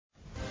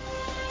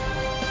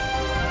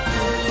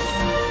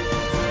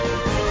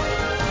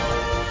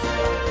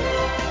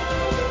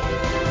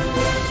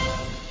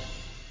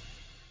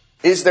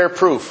Is there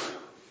proof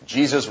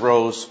Jesus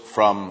rose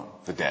from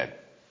the dead?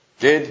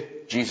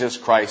 Did Jesus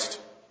Christ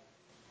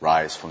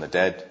rise from the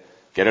dead?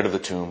 Get out of the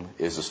tomb.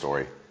 Is the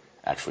story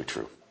actually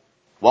true?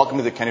 Welcome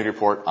to the Kennedy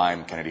Report.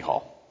 I'm Kennedy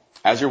Hall.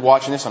 As you're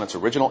watching this on its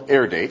original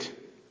air date,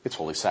 it's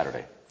Holy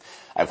Saturday.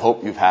 I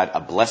hope you've had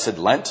a blessed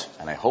Lent,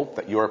 and I hope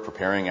that you are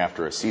preparing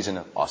after a season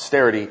of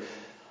austerity.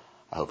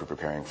 I hope you're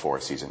preparing for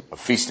a season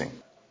of feasting.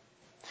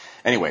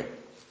 Anyway,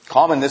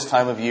 common this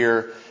time of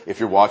year, if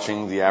you're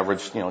watching the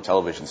average,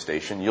 television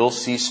station, you'll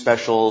see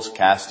specials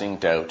casting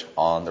doubt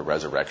on the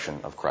resurrection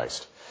of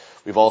Christ.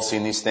 We've all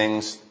seen these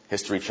things,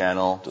 History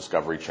Channel,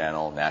 Discovery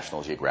Channel,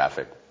 National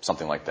Geographic,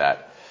 something like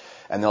that.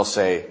 And they'll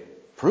say,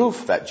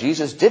 proof that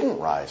Jesus didn't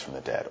rise from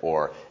the dead,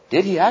 or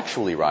did he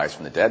actually rise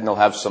from the dead? And they'll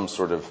have some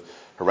sort of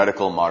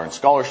heretical modern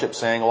scholarship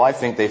saying, I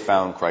think they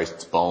found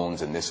Christ's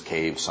bones in this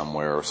cave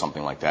somewhere or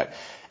something like that.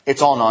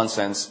 It's all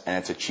nonsense, and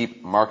it's a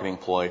cheap marketing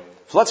ploy.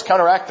 So let's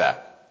counteract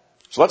that.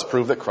 So let's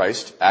prove that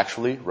Christ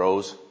actually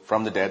rose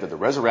from the dead, that the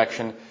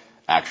resurrection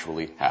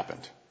actually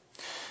happened.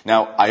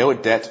 Now, I owe a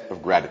debt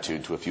of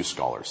gratitude to a few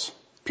scholars.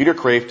 Peter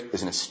Kreeft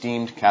is an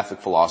esteemed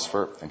Catholic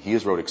philosopher, and he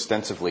has wrote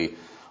extensively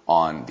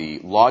on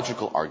the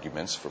logical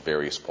arguments for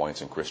various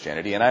points in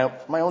Christianity. And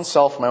my own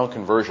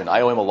conversion,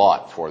 I owe him a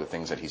lot for the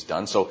things that he's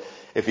done. So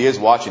if he is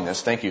watching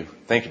this, thank you,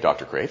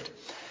 Dr. Kreeft.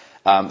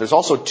 There's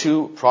also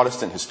two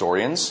Protestant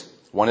historians.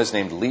 One is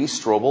named Lee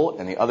Strobel,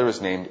 and the other is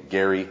named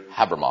Gary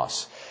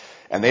Habermas.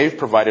 And they've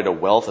provided a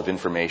wealth of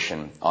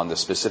information on the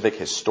specific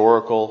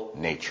historical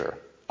nature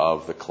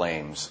of the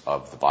claims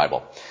of the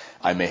Bible.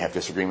 I may have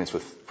disagreements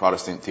with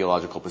Protestant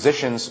theological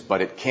positions,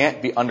 but it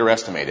can't be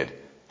underestimated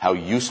how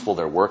useful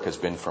their work has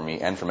been for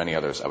me and for many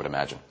others, I would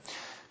imagine.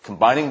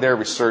 Combining their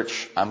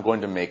research, I'm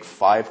going to make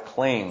 5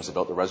 claims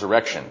about the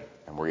resurrection,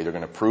 and we're either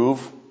going to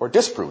prove or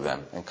disprove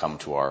them and come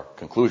to our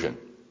conclusion.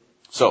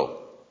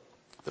 So,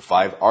 the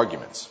 5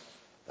 arguments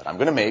that I'm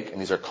going to make, and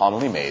these are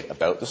commonly made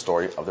about the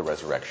story of the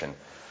resurrection,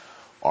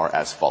 are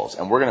as follows.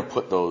 And we're going to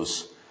put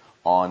those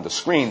on the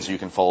screen so you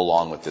can follow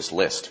along with this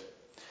list.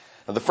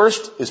 Now, the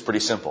first is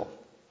pretty simple.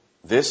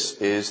 This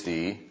is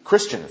the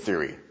Christian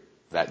theory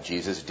that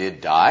Jesus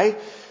did die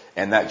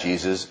and that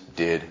Jesus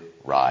did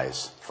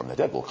rise from the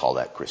dead. We'll call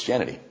that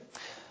Christianity.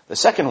 The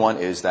second one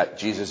is that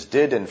Jesus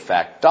did in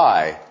fact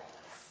die,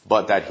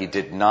 but that he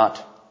did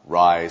not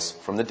rise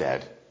from the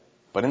dead,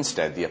 but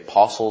instead the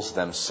apostles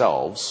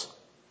themselves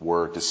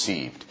were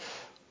deceived.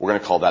 We're going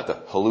to call that the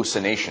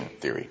hallucination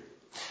theory.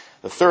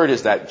 The third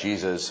is that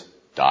Jesus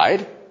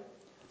died,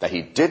 that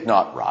he did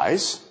not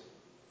rise,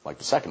 like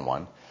the second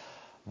one,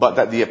 but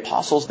that the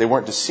apostles, they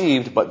weren't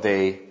deceived, but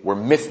they were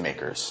myth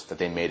makers, that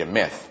they made a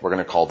myth. We're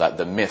going to call that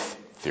the myth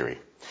theory.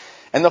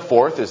 And the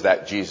fourth is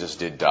that Jesus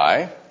did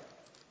die,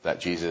 that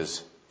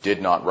Jesus did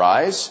not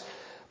rise,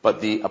 but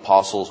the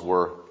apostles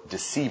were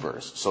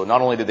deceivers. So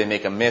not only did they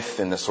make a myth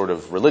in the sort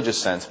of religious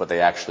sense, but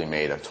they actually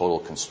made a total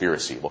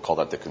conspiracy. We'll call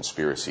that the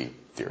conspiracy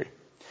theory.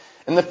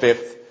 And the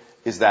fifth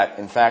is that,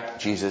 in fact,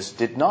 Jesus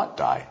did not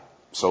die.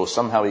 So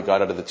somehow he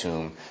got out of the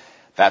tomb.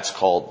 That's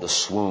called the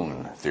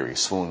swoon theory.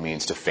 Swoon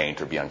means to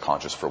faint or be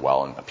unconscious for a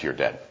while and appear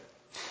dead.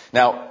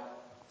 Now,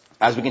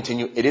 as we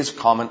continue, it is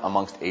common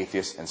amongst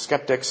atheists and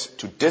skeptics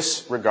to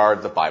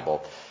disregard the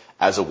Bible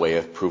as a way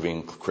of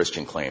proving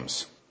Christian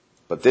claims.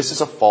 But this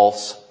is a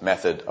false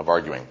method of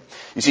arguing.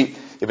 You see,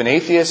 if an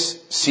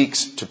atheist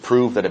seeks to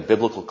prove that a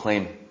biblical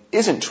claim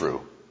isn't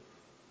true,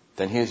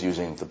 then he is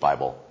using the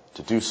Bible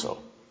to do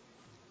so.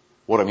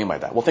 What do I mean by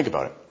that? Well, think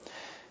about it.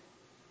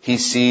 He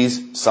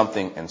sees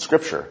something in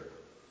Scripture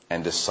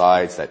and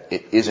decides that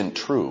it isn't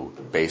true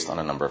based on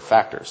a number of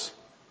factors.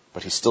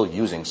 But he's still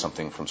using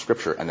something from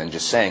Scripture and then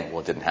just saying,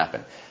 it didn't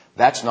happen.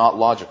 That's not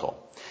logical.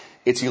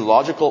 It's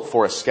illogical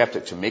for a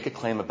skeptic to make a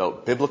claim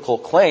about biblical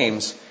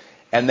claims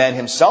and then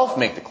himself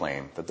make the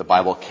claim that the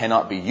Bible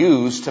cannot be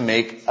used to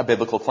make a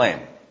biblical claim.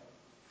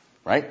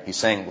 Right? He's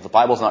saying, the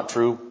Bible's not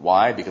true.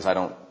 Why? Because I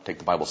don't take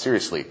the Bible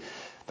seriously.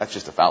 That's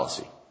just a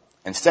fallacy.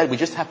 Instead, we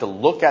just have to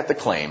look at the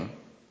claim.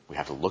 We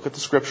have to look at the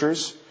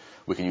Scriptures.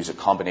 We can use a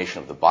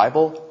combination of the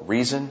Bible,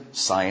 reason,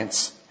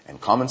 science,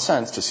 and common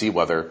sense to see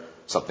whether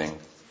something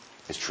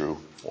is true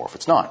or if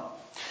it's not.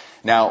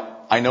 Now,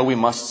 I know we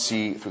must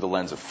see through the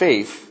lens of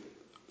faith,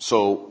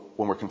 so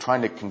when we're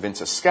trying to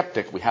convince a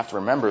skeptic, we have to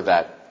remember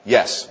that,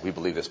 yes, we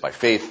believe this by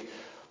faith,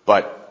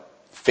 but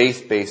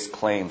faith-based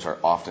claims are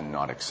often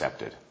not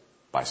accepted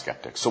by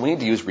skeptics. So we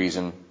need to use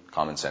reason,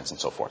 common sense, and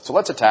so forth. So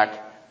let's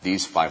attack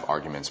these 5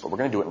 arguments, but we're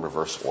going to do it in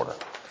reverse order.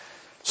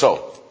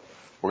 So,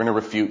 we're going to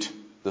refute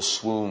the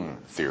swoon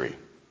theory.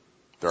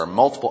 There are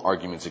multiple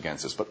arguments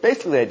against this, but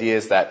basically the idea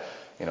is that,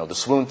 the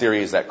swoon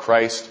theory is that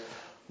Christ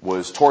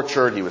was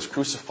tortured, he was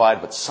crucified,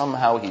 but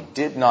somehow he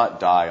did not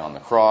die on the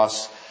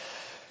cross.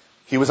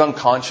 He was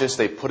unconscious,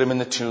 they put him in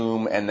the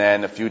tomb, and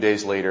then a few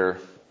days later,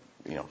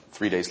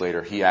 3 days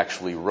later, he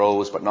actually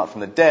rose, but not from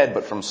the dead,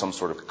 but from some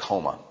sort of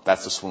coma.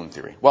 That's the swoon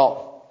theory.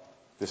 Well,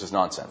 this is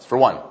nonsense. For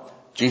one,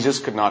 Jesus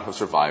could not have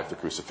survived the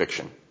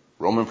crucifixion.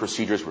 Roman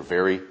procedures were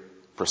very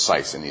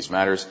precise in these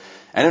matters.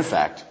 And in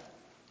fact,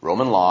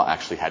 Roman law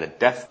actually had a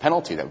death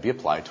penalty that would be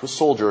applied to a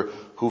soldier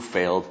who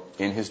failed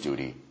in his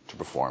duty to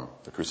perform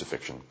the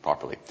crucifixion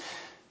properly.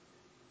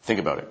 Think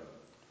about it.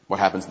 What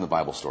happens in the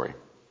Bible story?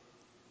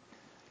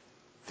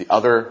 The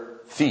other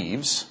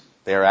thieves,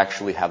 they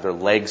actually have their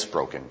legs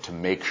broken to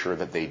make sure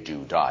that they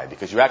do die.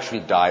 Because you actually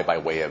die by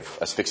way of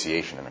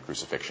asphyxiation in a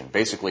crucifixion.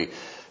 Basically,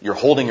 you're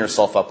holding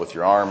yourself up with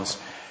your arms,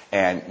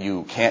 and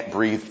you can't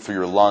breathe through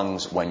your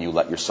lungs when you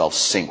let yourself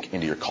sink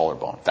into your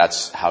collarbone.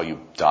 That's how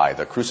you die.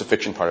 The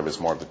crucifixion part of it is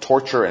more of the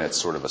torture, and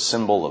it's sort of a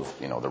symbol of,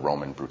 the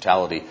Roman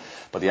brutality.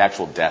 But the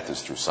actual death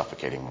is through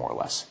suffocating, more or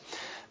less.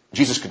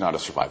 Jesus could not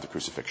have survived the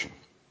crucifixion.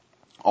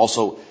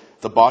 Also,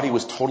 the body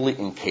was totally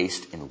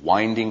encased in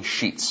winding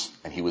sheets,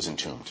 and he was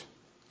entombed.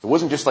 It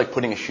wasn't just like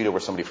putting a sheet over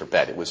somebody for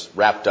bed. It was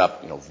wrapped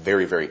up,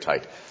 very, very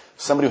tight.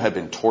 Somebody who had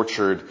been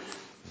tortured,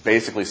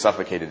 basically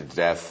suffocated to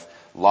death,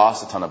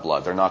 lost a ton of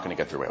blood, they're not going to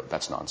get their way out.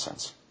 That's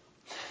nonsense.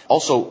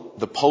 Also,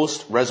 the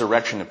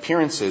post-resurrection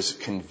appearances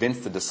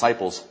convinced the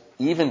disciples,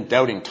 even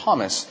doubting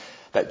Thomas,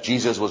 that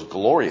Jesus was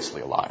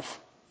gloriously alive.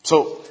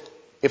 So,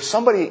 if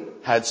somebody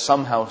had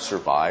somehow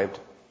survived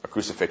a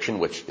crucifixion,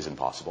 which is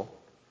impossible,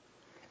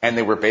 and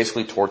they were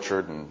basically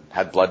tortured and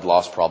had blood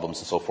loss problems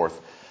and so forth,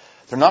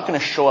 they're not going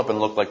to show up and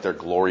look like they're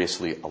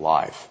gloriously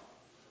alive.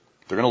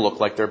 They're going to look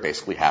like they're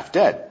basically half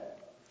dead.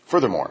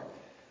 Furthermore,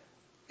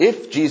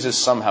 if Jesus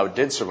somehow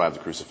did survive the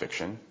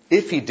crucifixion,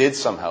 if he did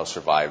somehow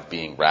survive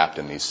being wrapped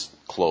in these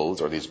clothes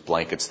or these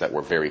blankets that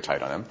were very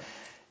tight on him,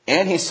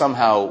 and he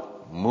somehow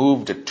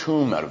moved a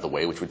tomb out of the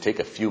way, which would take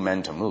a few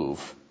men to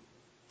move,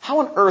 how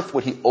on earth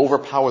would he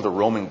overpower the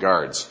Roman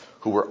guards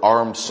who were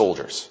armed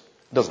soldiers?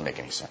 It doesn't make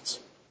any sense.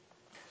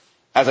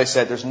 As I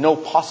said, there's no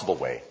possible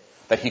way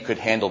that he could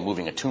handle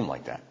moving a tomb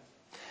like that.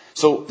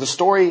 So the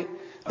story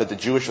that the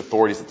Jewish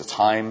authorities at the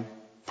time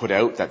put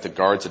out, that the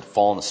guards had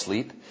fallen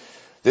asleep,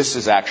 this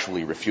is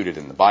actually refuted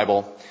in the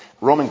Bible.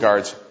 Roman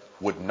guards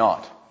would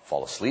not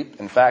fall asleep.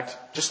 In fact,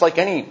 just like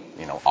any,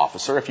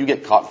 officer, if you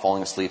get caught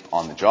falling asleep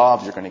on the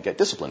job, you're going to get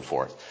disciplined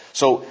for it.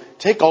 So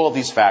take all of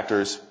these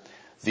factors.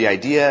 The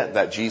idea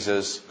that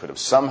Jesus could have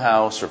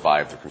somehow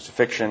survived the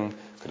crucifixion,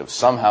 could have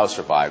somehow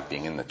survived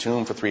being in the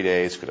tomb for 3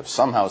 days, could have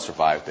somehow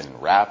survived being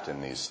wrapped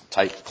in these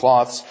tight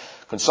cloths,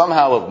 could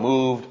somehow have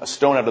moved a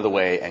stone out of the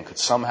way, and could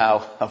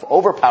somehow have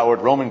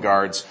overpowered Roman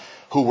guards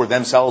who were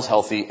themselves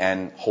healthy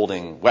and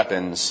holding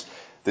weapons.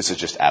 This is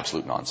just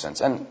absolute nonsense.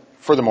 And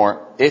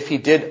furthermore, if he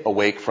did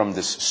awake from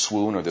this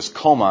swoon or this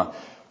coma,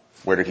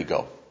 where did he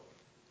go?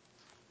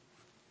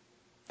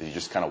 Did he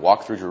just kind of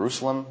walk through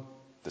Jerusalem,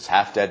 this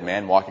half-dead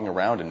man walking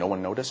around and no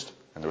one noticed,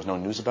 and there was no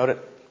news about it?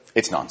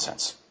 It's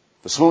nonsense.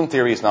 The swoon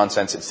theory is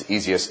nonsense. It's the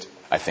easiest,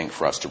 I think,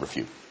 for us to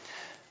refute.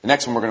 The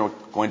next one we're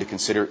going to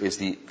consider is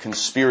the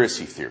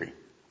conspiracy theory.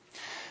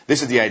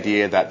 This is the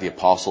idea that the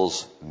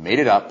apostles made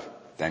it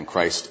up, then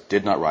Christ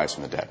did not rise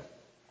from the dead.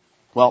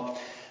 Well,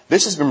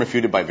 this has been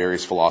refuted by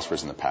various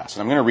philosophers in the past.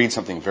 And I'm going to read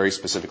something very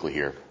specifically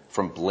here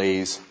from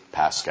Blaise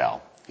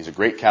Pascal. He's a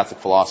great Catholic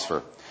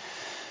philosopher.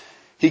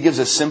 He gives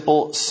a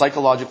simple,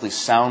 psychologically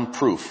sound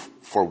proof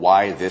for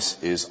why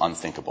this is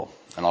unthinkable.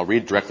 And I'll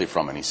read directly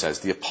from it. He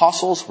says, the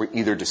apostles were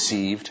either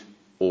deceived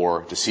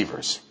or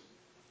deceivers.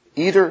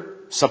 Either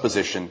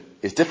supposition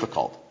is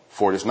difficult,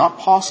 for it is not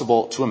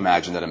possible to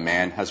imagine that a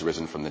man has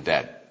risen from the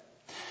dead.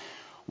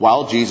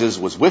 While Jesus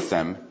was with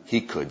them,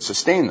 he could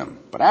sustain them.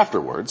 But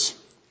afterwards,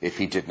 if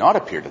he did not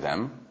appear to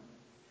them,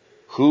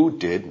 who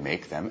did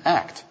make them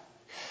act?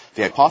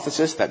 The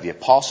hypothesis that the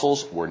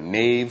apostles were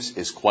knaves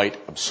is quite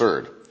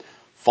absurd.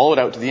 Follow it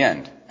out to the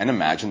end and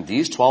imagine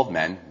these 12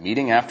 men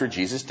meeting after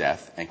Jesus'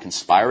 death and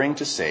conspiring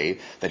to say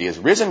that he has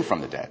risen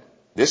from the dead.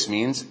 This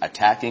means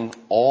attacking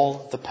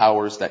all the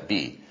powers that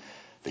be.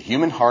 The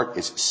human heart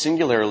is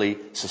singularly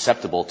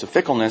susceptible to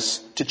fickleness,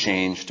 to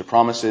change, to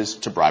promises,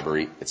 to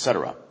bribery,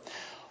 etc.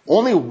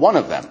 Only one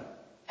of them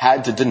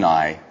had to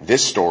deny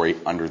this story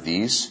under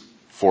these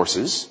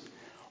forces,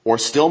 or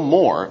still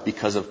more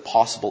because of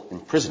possible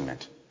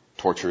imprisonment,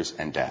 tortures,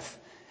 and death.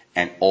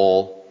 And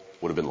all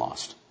would have been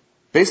lost.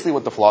 Basically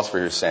what the philosopher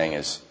here is saying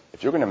is,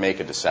 if you're going to make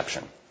a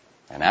deception,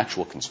 an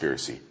actual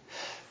conspiracy,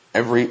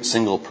 every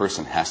single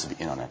person has to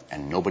be in on it,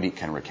 and nobody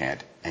can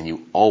recant, and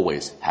you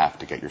always have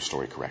to get your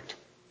story correct.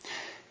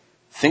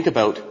 Think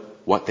about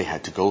what they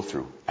had to go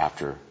through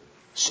after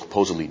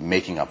supposedly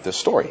making up this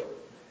story.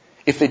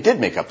 If they did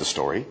make up the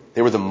story,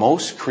 they were the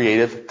most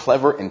creative,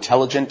 clever,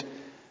 intelligent,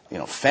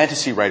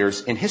 fantasy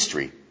writers in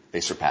history.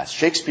 They surpassed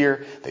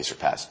Shakespeare, they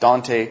surpassed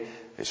Dante,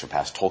 they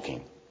surpassed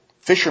Tolkien.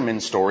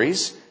 Fishermen's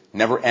stories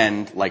never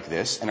end like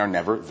this and are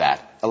never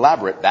that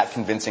elaborate, that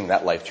convincing,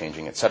 that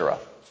life-changing, etc.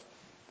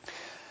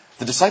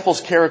 The disciples'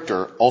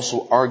 character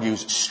also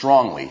argues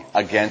strongly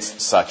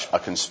against such a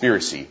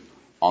conspiracy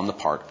on the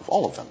part of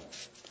all of them.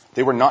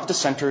 They were not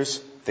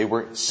dissenters, they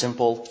were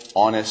simple,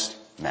 honest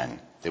men.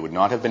 They would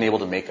not have been able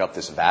to make up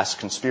this vast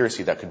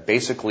conspiracy that could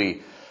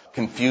basically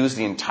confuse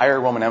the entire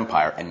Roman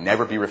Empire and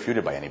never be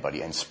refuted by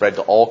anybody and spread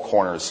to all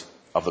corners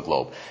of the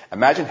globe.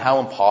 Imagine how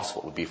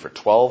impossible it would be for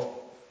 12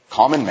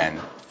 common men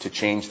to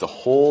change the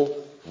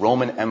whole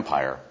Roman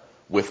Empire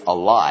with a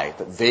lie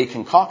that they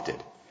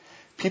concocted.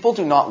 People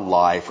do not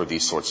lie for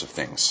these sorts of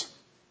things.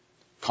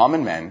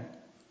 Common men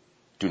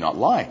do not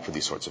lie for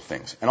these sorts of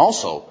things. And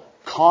also,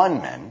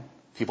 con men,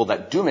 people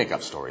that do make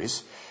up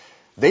stories,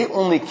 they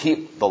only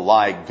keep the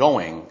lie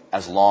going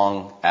as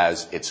long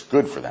as it's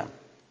good for them.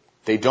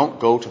 They don't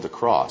go to the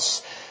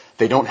cross.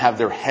 They don't have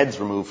their heads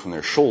removed from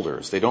their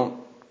shoulders. They don't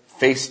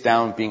face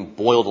down being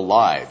boiled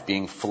alive,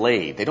 being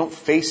filleted. They don't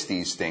face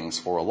these things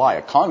for a lie.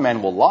 A con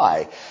man will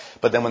lie,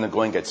 but then when the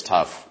going gets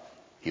tough,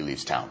 he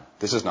leaves town.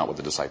 This is not what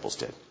the disciples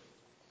did.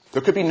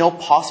 There could be no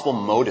possible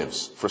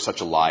motives for such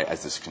a lie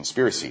as this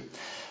conspiracy.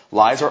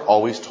 Lies are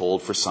always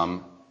told for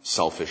some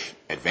selfish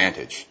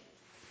advantage.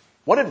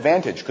 What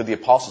advantage could the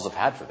apostles have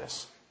had for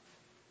this?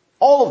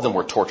 All of them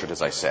were tortured,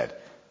 as I said.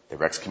 They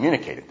were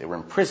excommunicated. They were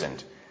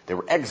imprisoned. They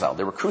were exiled.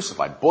 They were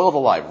crucified, boiled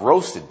alive,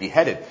 roasted,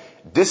 beheaded,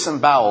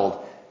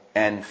 disemboweled,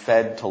 and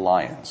fed to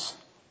lions.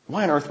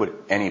 Why on earth would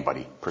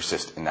anybody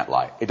persist in that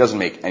lie? It doesn't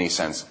make any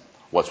sense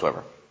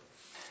whatsoever.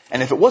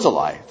 And if it was a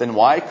lie, then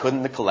why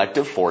couldn't the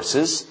collective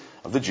forces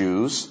of the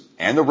Jews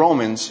and the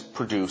Romans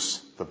produce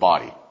the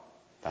body?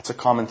 That's a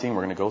common theme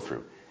we're going to go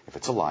through. If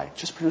it's a lie,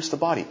 just produce the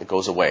body. It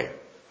goes away.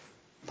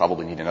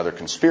 Probably need another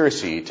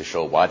conspiracy to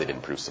show why they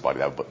didn't produce the body.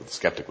 That's what the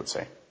skeptic would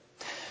say.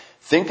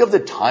 Think of the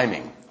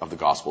timing of the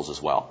Gospels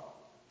as well.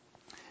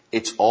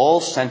 It's all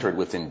centered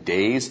within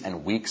days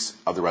and weeks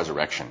of the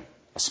resurrection,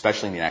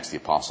 especially in the Acts of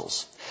the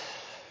Apostles.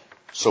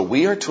 So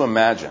we are to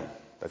imagine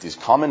that these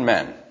common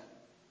men,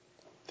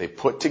 they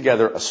put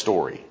together a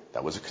story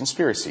that was a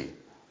conspiracy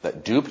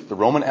that duped the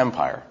Roman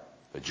Empire,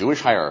 the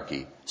Jewish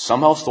hierarchy,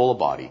 somehow stole a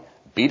body,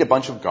 beat a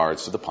bunch of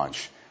guards to the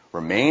punch,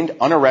 remained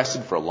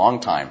unarrested for a long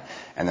time,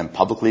 and then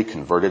publicly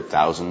converted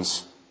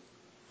thousands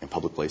in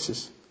public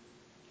places.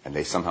 And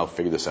they somehow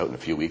figured this out in a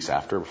few weeks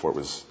after, before it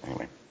was,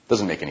 anyway,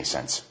 doesn't make any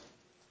sense.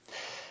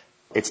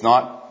 It's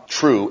not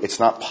true, it's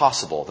not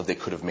possible that they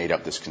could have made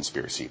up this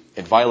conspiracy.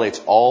 It violates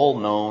all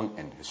known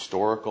and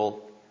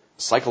historical,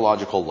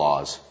 psychological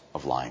laws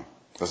of lying.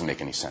 It doesn't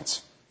make any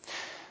sense.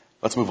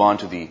 Let's move on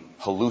to the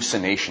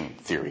hallucination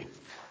theory.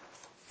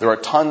 There are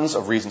tons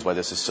of reasons why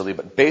this is silly,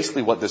 but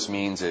basically what this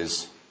means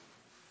is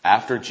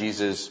after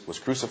Jesus was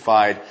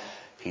crucified,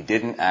 he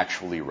didn't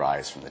actually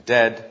rise from the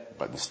dead,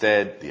 but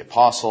instead the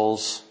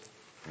apostles,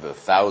 the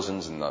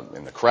thousands in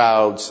the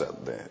crowds,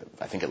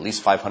 I think at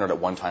least 500 at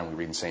one time we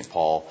read in St.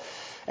 Paul,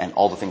 and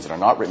all the things that are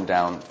not written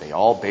down, they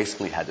all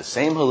basically had the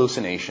same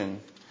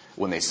hallucination.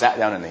 When they sat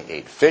down and they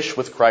ate fish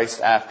with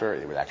Christ after,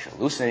 they were actually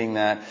hallucinating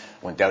that.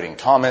 When doubting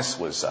Thomas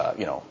was,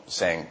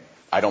 saying,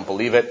 I don't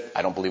believe it,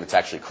 I don't believe it's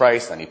actually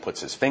Christ, and he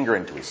puts his finger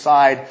into his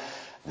side,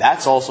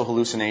 that's also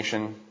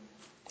hallucination.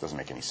 Doesn't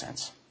make any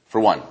sense. For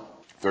one,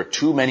 there are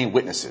too many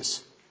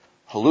witnesses.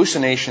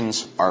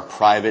 Hallucinations are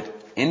private,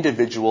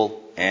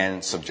 individual,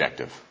 and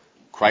subjective.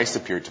 Christ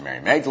appeared to Mary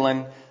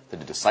Magdalene, to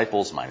the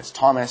disciples minus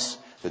Thomas,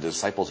 to the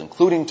disciples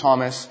including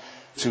Thomas,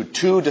 to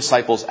 2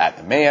 disciples at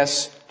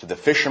Emmaus, to the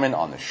fishermen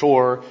on the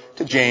shore,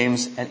 to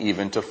James, and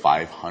even to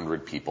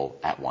 500 people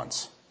at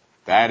once.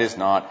 That is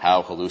not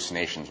how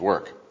hallucinations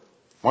work.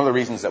 One of the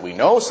reasons that we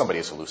know somebody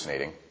is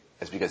hallucinating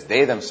is because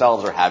they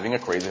themselves are having a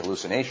crazy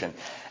hallucination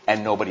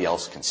and nobody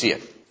else can see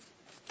it.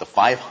 The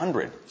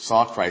 500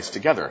 saw Christ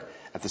together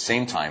at the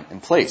same time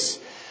and place.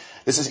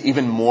 This is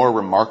even more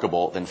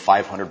remarkable than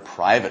 500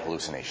 private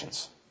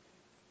hallucinations.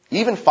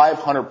 Even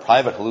 500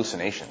 private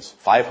hallucinations,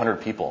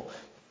 500 people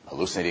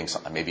hallucinating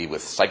maybe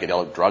with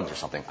psychedelic drugs or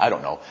something, I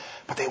don't know,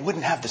 but they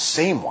wouldn't have the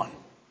same one.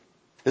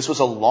 This was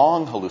a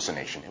long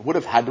hallucination. It would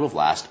have had to have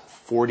lasted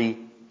 40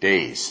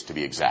 days to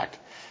be exact.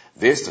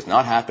 This does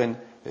not happen,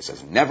 this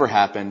has never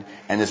happened,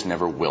 and this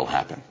never will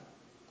happen.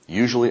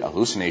 Usually a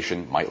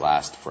hallucination might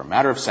last for a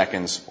matter of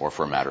seconds or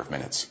for a matter of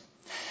minutes.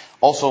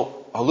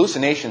 Also,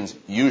 hallucinations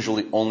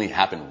usually only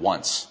happen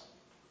once,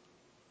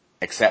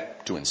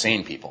 except to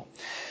insane people.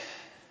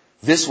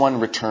 This one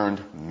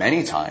returned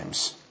many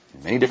times,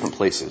 in many different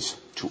places,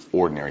 to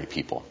ordinary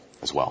people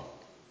as well.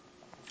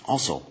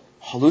 Also,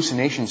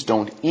 hallucinations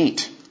don't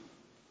eat.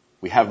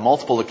 We have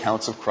multiple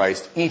accounts of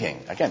Christ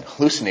eating. Again,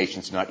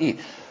 hallucinations do not eat.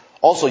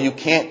 Also, you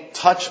can't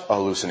touch a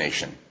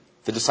hallucination.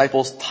 The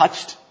disciples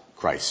touched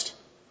Christ,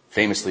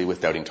 famously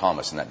with doubting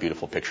Thomas, and that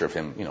beautiful picture of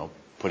him,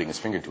 putting his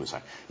finger to his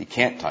eye. You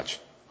can't touch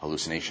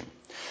hallucination.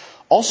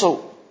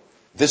 Also,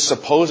 this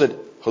supposed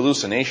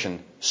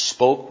hallucination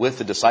spoke with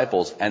the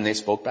disciples, and they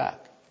spoke back.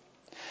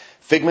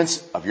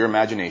 Figments of your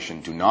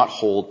imagination do not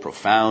hold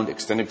profound,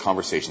 extended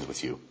conversations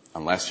with you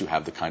unless you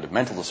have the kind of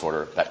mental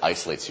disorder that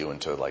isolates you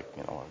into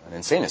an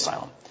insane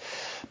asylum.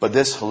 But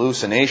this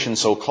hallucination,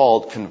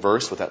 so-called,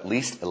 conversed with at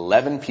least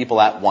 11 people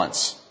at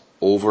once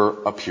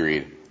over a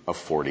period of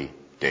 40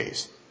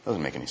 days.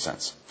 Doesn't make any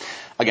sense.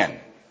 Again,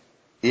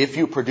 if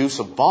you produce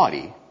a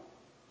body,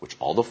 which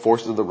all the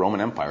forces of the Roman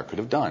Empire could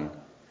have done,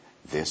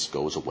 this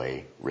goes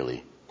away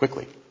really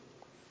quickly.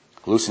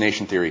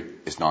 Hallucination theory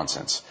is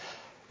nonsense.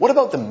 What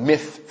about the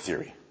myth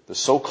theory, the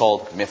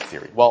so-called myth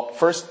theory? Well,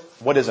 first,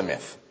 what is a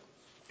myth?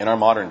 In our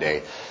modern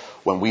day,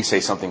 when we say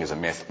something is a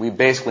myth, we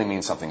basically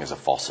mean something is a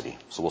falsity.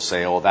 So we'll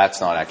say,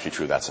 that's not actually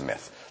true, that's a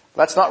myth.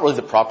 That's not really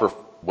the proper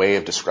way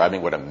of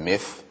describing what a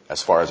myth,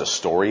 as far as a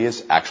story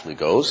actually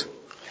goes.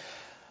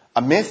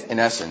 A myth, in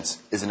essence,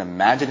 is an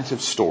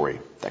imaginative story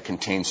that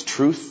contains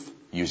truth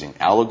using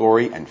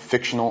allegory and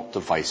fictional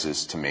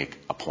devices to make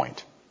a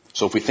point.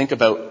 So if we think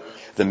about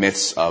the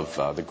myths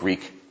of the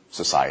Greek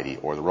society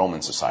or the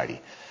Roman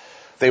society,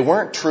 they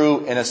weren't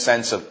true in a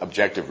sense of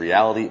objective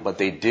reality, but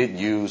they did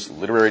use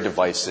literary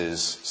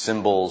devices,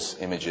 symbols,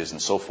 images,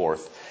 and so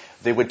forth.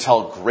 They would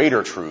tell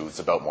greater truths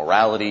about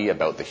morality,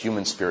 about the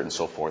human spirit, and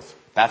so forth.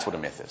 That's what a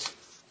myth is.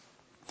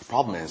 The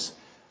problem is,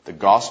 the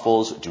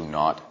Gospels do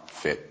not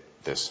fit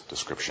this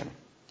description.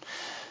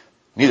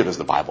 Neither does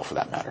the Bible, for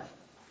that matter.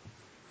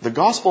 The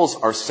Gospels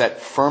are set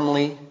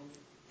firmly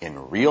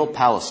in real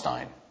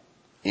Palestine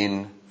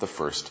in the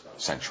first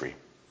century.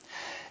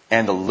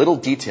 And the little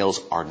details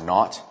are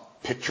not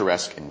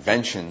picturesque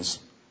inventions,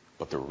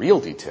 but the real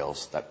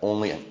details that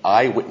only an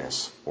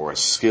eyewitness or a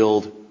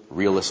skilled,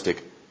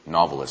 realistic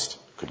novelist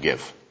could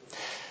give.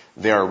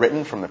 They are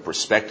written from the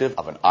perspective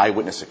of an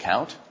eyewitness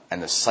account,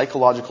 and the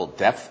psychological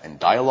depth and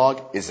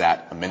dialogue is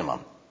at a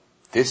minimum.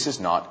 This is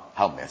not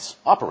how myths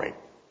operate.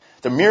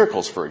 The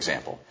miracles, for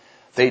example,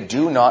 they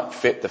do not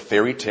fit the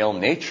fairy tale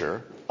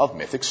nature of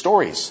mythic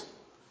stories.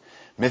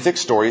 Mythic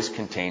stories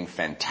contain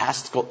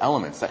fantastical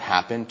elements that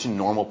happen to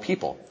normal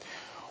people,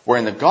 where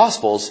in the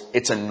Gospels,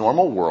 it's a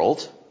normal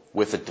world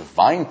with a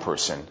divine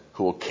person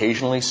who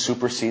occasionally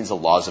supersedes the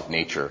laws of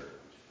nature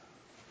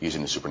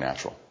using the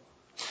supernatural.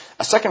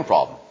 A second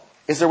problem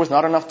is there was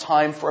not enough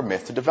time for a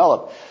myth to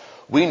develop.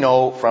 We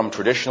know from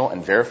traditional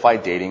and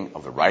verified dating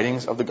of the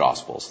writings of the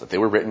Gospels that they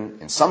were written,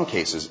 in some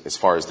cases, as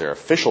far as their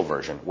official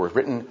version, were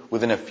written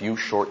within a few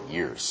short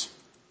years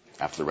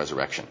after the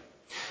resurrection.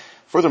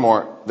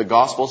 Furthermore, the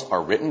Gospels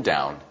are written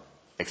down,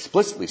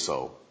 explicitly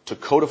so, to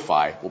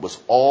codify what was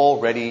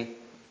already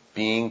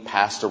being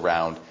passed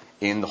around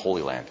in the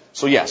Holy Land.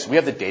 So yes, we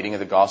have the dating of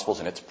the Gospels,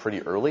 and it's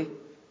pretty early,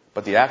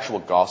 but the actual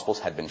Gospels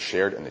had been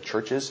shared in the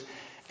churches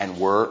and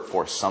were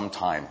for some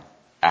time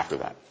after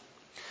that.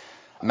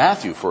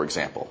 Matthew, for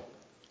example,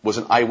 was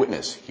an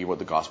eyewitness. He wrote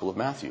the Gospel of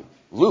Matthew.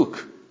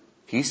 Luke,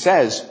 he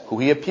says who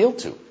he appealed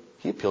to.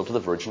 He appealed to the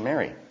Virgin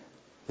Mary.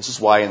 This is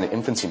why in the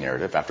infancy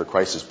narrative, after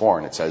Christ is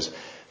born, it says,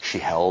 she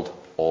held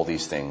all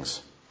these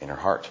things in her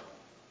heart.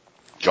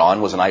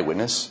 John was an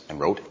eyewitness and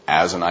wrote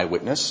as an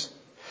eyewitness.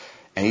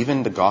 And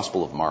even the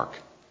Gospel of Mark.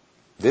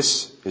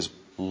 This is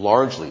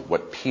largely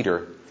what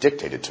Peter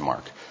dictated to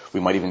Mark.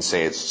 We might even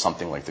say it's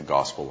something like the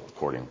Gospel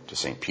according to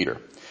St. Peter.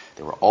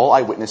 They were all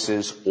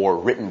eyewitnesses or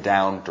written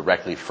down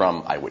directly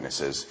from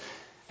eyewitnesses.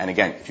 And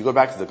again, if you go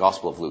back to the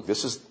Gospel of Luke,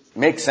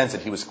 makes sense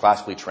that he was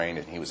classically trained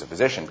and he was a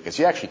physician, because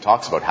he actually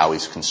talks about how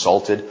he's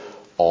consulted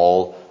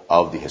all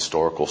of the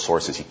historical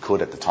sources he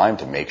could at the time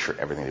to make sure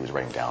everything that he was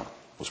writing down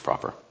was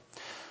proper.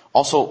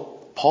 Also,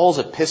 Paul's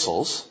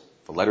epistles,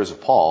 the letters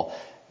of Paul,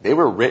 they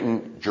were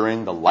written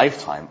during the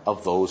lifetime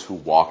of those who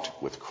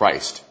walked with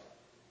Christ.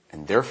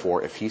 And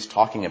therefore, if he's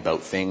talking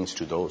about things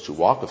to those who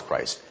walk with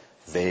Christ,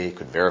 they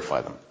could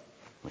verify them,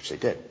 which they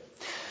did.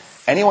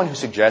 Anyone who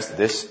suggests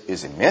this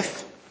is a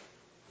myth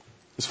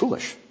is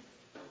foolish.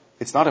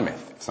 It's not a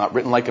myth. It's not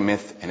written like a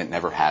myth, and it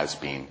never has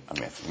been a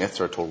myth.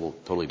 Myths are a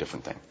totally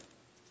different thing.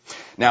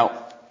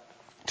 Now,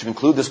 to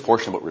conclude this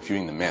portion about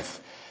refuting the myth,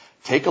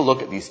 take a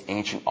look at these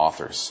ancient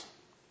authors.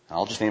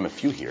 I'll just name a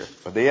few here,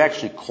 but they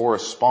actually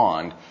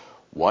correspond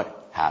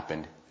what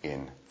happened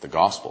in the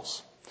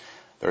Gospels.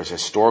 There's a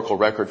historical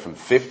record from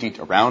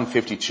around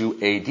 52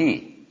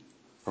 AD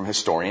from a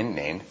historian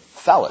named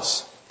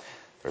Thallus.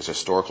 There's a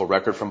historical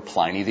record from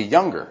Pliny the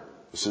Younger.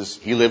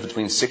 He lived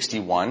between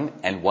 61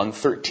 and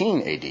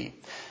 113 AD.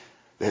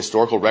 The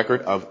historical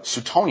record of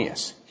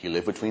Suetonius. He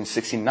lived between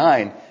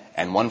 69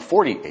 and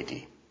 140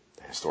 AD.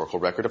 The historical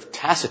record of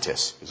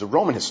Tacitus is a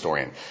Roman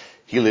historian.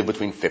 He lived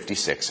between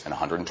 56 and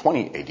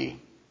 120 AD.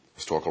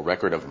 Historical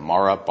record of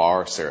Mara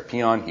bar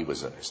Serapion. He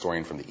was a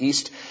historian from the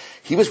East.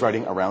 He was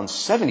writing around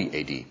 70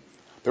 AD.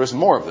 There was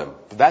more of them,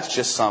 but that's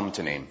just some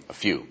to name a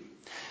few.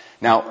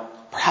 Now,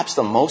 perhaps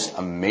the most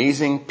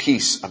amazing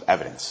piece of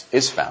evidence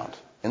is found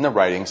in the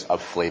writings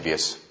of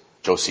Flavius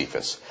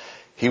Josephus.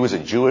 He was a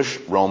Jewish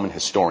Roman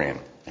historian,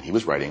 and he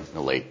was writing in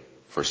the late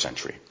 1st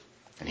century.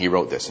 And he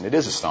wrote this, and it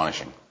is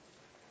astonishing.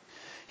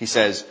 He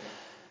says,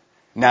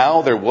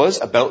 "Now there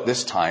was about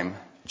this time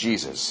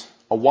Jesus,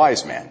 a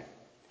wise man,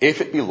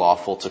 if it be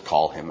lawful to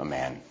call him a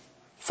man.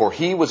 For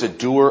he was a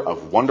doer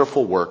of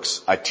wonderful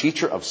works, a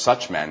teacher of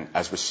such men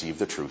as receive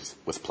the truth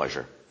with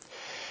pleasure.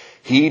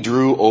 He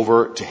drew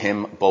over to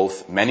him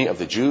both many of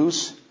the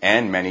Jews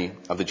and many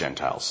of the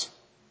Gentiles.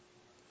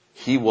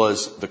 He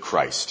was the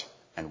Christ.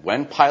 And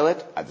when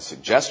Pilate, at the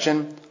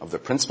suggestion of the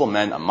principal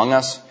men among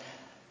us,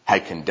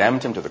 had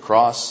condemned him to the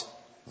cross,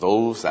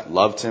 those that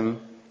loved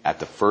him at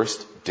the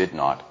first did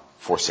not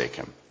forsake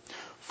him.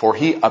 For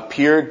he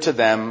appeared to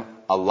them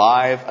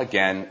alive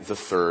again the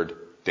third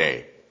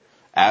day,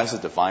 as the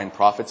divine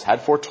prophets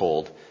had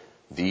foretold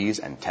these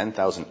and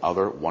 10,000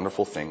 other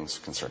wonderful things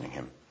concerning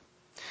him.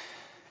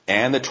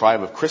 And the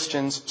tribe of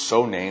Christians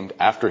so named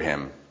after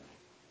him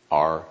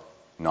are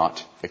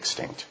not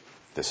extinct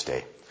this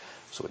day."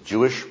 So a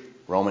Jewish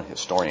Roman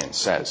historian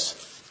says,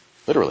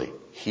 literally,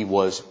 he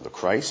was the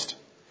Christ,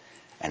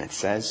 and it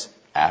says,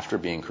 after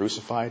being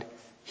crucified,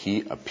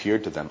 he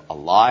appeared to them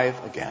alive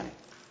again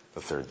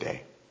the third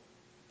day.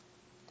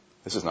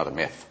 This is not a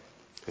myth.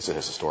 This is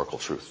historical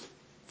truth.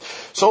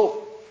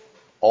 So,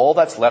 all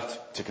that's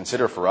left to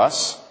consider for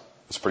us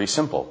is pretty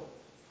simple.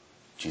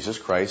 Jesus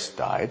Christ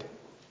died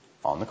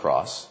on the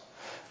cross.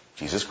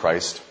 Jesus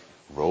Christ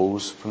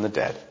rose from the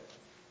dead.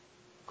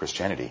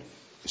 Christianity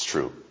is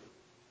true.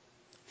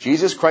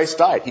 Jesus Christ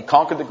died. He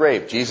conquered the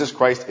grave. Jesus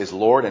Christ is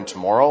Lord, and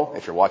tomorrow,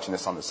 if you're watching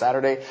this on the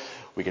Saturday,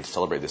 we get to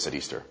celebrate this at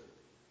Easter.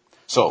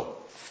 So,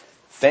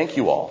 thank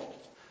you all.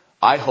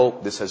 I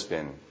hope this has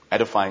been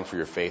edifying for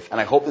your faith, and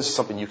I hope this is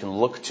something you can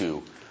look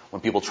to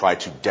when people try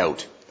to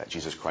doubt that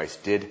Jesus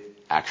Christ did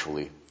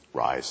actually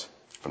rise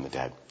from the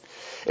dead.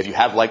 If you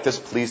have liked this,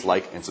 please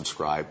like and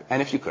subscribe.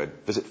 And if you could,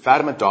 visit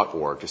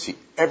Fatima.org to see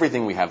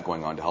everything we have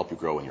going on to help you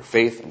grow in your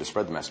faith and to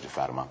spread the message of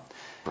Fatima.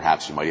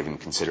 Perhaps you might even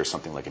consider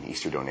something like an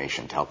Easter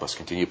donation to help us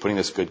continue putting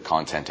this good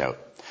content out.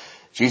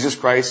 Jesus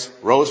Christ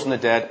rose from the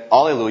dead.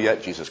 Alleluia.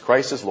 Jesus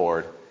Christ is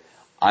Lord.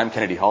 I'm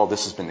Kennedy Hall.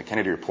 This has been the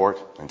Kennedy Report.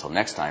 Until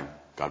next time,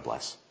 God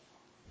bless.